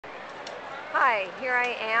Hi, here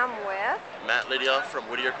I am with... Matt Lydia from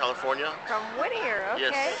Whittier, California. From Whittier,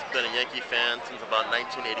 okay. Yes, been a Yankee fan since about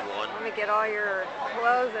 1981. Let me get all your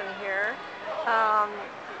clothes in here.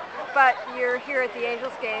 But you're here at the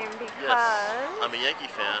Angels game because... Yes, I'm a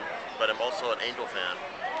Yankee fan, but I'm also an Angel fan.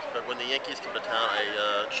 But when the Yankees come to town,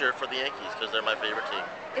 I cheer for the Yankees because they're my favorite team.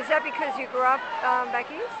 Is that because you grew up back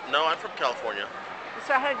east? No, I'm from California.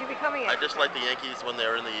 So how did you become a Yankee? I just liked the Yankees when they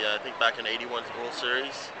were in the, I think back in '81's World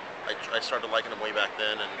Series. I started liking them way back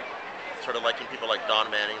then, and started liking people like Don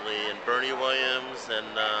Mattingly and Bernie Williams and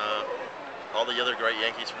all the other great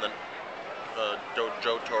Yankees from the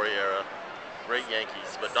Joe Torre era. Great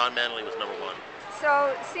Yankees, but Don Mattingly was number one.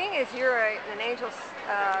 So, seeing as you're an Angels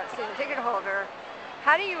season ticket holder,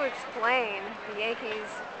 how do you explain the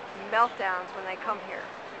Yankees' meltdowns when they come here?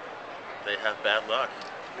 They have bad luck.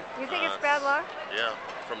 You think it's bad luck? Yeah,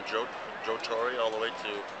 from Joe Torre all the way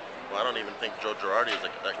to, well, I don't even think Joe Girardi is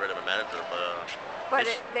that great of a manager, but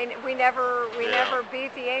we never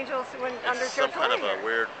beat the Angels under Joe Torre. Some kind of a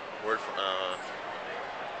weird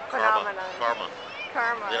phenomenon. Karma.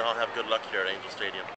 They don't have good luck here at Angel Stadium.